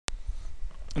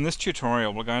In this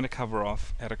tutorial we're going to cover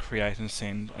off how to create and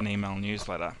send an email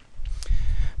newsletter.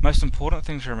 Most important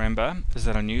thing to remember is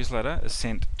that a newsletter is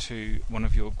sent to one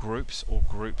of your groups or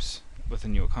groups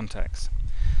within your contacts.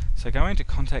 So going to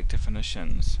contact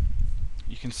definitions,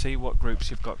 you can see what groups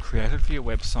you've got created for your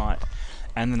website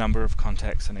and the number of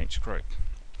contacts in each group.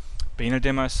 Being a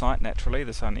demo site, naturally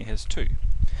this only has 2.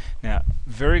 Now,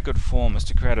 very good form is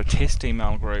to create a test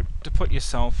email group to put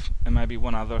yourself and maybe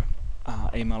one other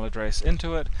email address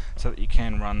into it so that you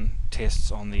can run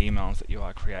tests on the emails that you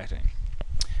are creating.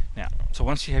 Now, so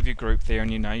once you have your group there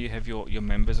and you know you have your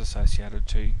members associated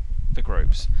to the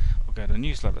groups, we'll go to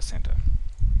Newsletter Center.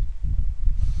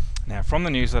 Now, from the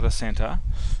Newsletter Center,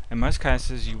 in most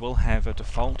cases you will have a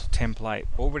default template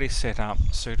already set up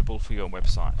suitable for your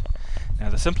website. Now,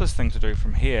 the simplest thing to do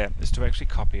from here is to actually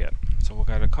copy it. So we'll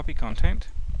go to Copy Content,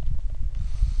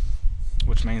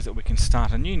 which means that we can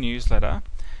start a new newsletter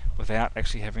without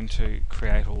actually having to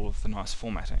create all of the nice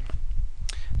formatting.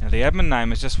 Now, the admin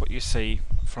name is just what you see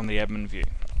from the admin view.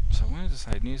 So we're going to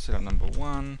say newsletter number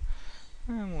 1,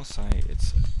 and we'll say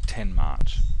it's 10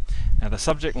 March. Now, the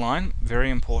subject line, very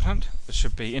important. It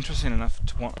should be interesting enough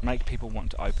to make people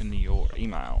want to open your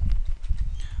email.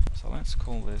 So let's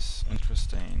call this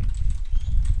interesting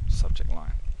subject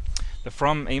line. The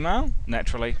from email,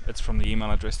 naturally, it's from the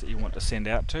email address that you want to send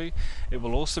out to. It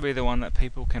will also be the one that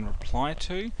people can reply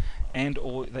to and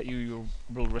or that you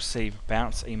will receive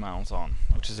bounce emails on,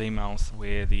 which is emails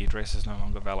where the address is no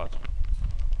longer valid.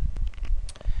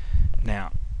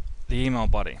 Now, the email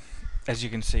body. As you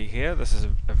can see here, this is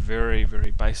a very, very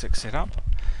basic setup.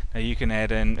 Now, you can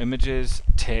add in images,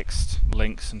 text,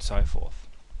 links, and so forth.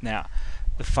 Now,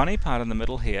 the funny part in the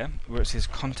middle here, where it says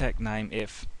contact name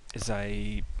F, is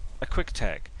a quick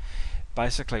tag.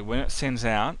 Basically, when it sends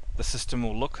out, the system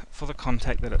will look for the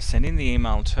contact that it's sending the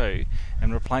email to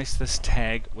and replace this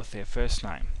tag with their first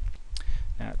name.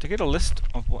 Now, to get a list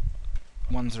of what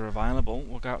ones are available,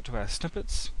 we'll go up to our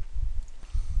snippets,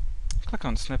 click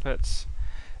on snippets,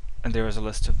 and there is a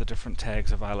list of the different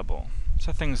tags available.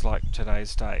 So things like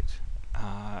today's date,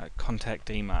 contact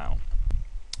email,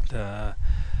 the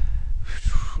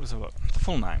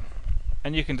full name,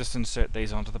 and you can just insert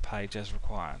these onto the page as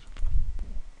required.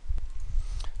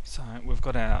 So we've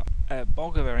got our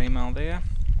bulk of our email there,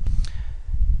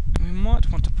 and we might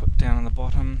want to put down on the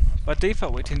bottom, by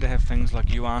default we tend to have things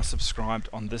like you are subscribed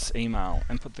on this email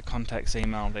and put the contact's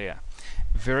email there.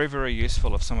 Very, very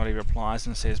useful if somebody replies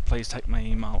and says please take my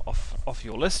email off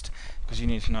your list, because you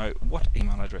need to know what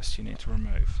email address you need to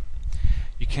remove.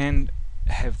 You can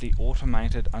have the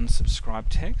automated unsubscribe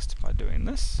text by doing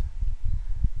this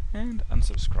and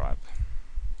unsubscribe.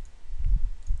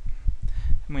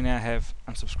 And we now have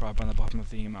unsubscribe on the bottom of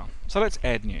the email. So let's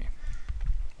add new.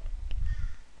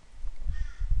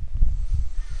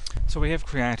 So we have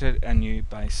created a new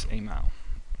base email.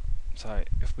 So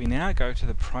if we now go to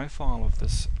the profile of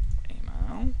this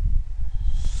email,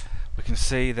 we can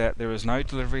see that there is no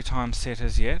delivery time set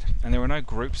as yet, and there are no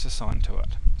groups assigned to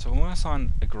it. So we want to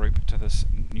assign a group to this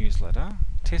newsletter,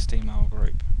 test email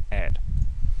group, add.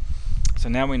 So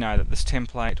now we know that this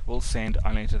template will send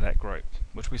only to that group,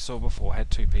 which we saw before had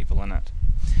 2 people in it.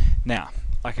 Now,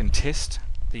 I can test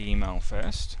the email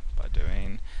first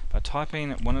by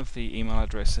typing one of the email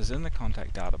addresses in the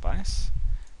contact database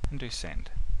and do send.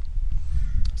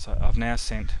 So I've now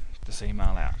sent this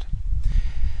email out.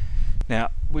 Now,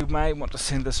 we may want to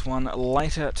send this one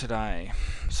later today.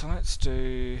 So let's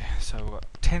do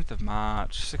 10th of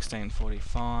March,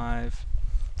 16:45.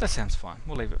 That sounds fine.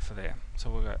 We'll leave it for there. So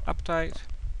we'll go update.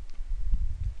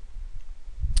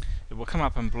 It will come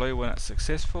up in blue when it's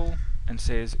successful and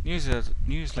says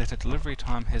newsletter delivery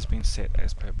time has been set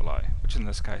as per below, which in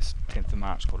this case 10th of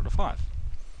March 4:45.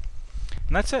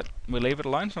 And that's it. We'll leave it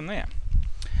alone from there.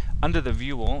 Under the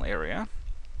view all area,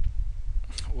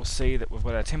 we'll see that we've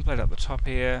got our template at the top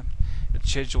here.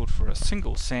 It's scheduled for a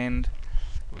single send.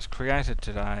 It was created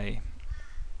today.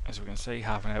 As we can see,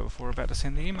 half an hour before we're about to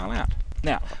send the email out.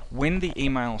 Now, when the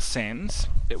email sends,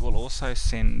 it will also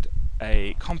send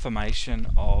a confirmation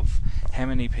of how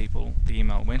many people the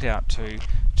email went out to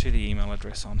the email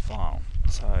address on file.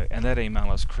 So, and that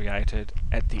email is created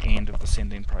at the end of the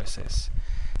sending process.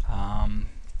 And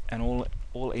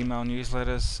all email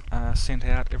newsletters are sent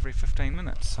out every 15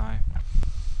 minutes. So,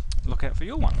 look out for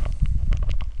your one.